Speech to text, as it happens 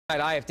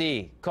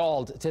IFD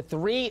called to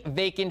 3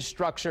 vacant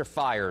structure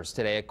fires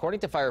today. According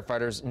to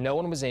firefighters, no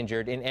one was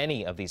injured in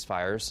any of these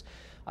fires.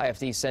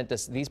 IFD sent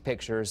us these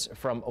pictures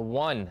from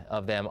one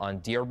of them on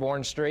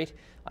Dearborn Street.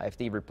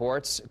 IFD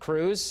reports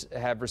crews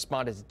have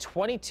responded to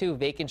 22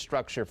 vacant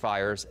structure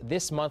fires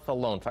this month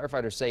alone.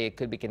 Firefighters say it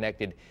could be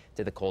connected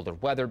to the colder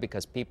weather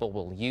because people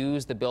will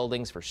use the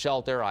buildings for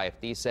shelter.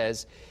 IFD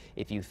says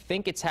if you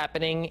think it's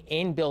happening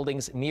in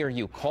buildings near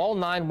you, call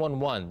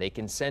 911. They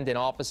can send an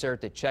officer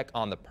to check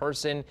on the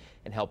person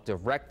and help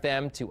direct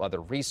them to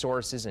other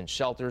resources and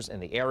shelters in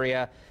the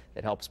area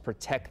that helps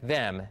protect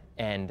them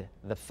and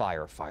the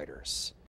firefighters.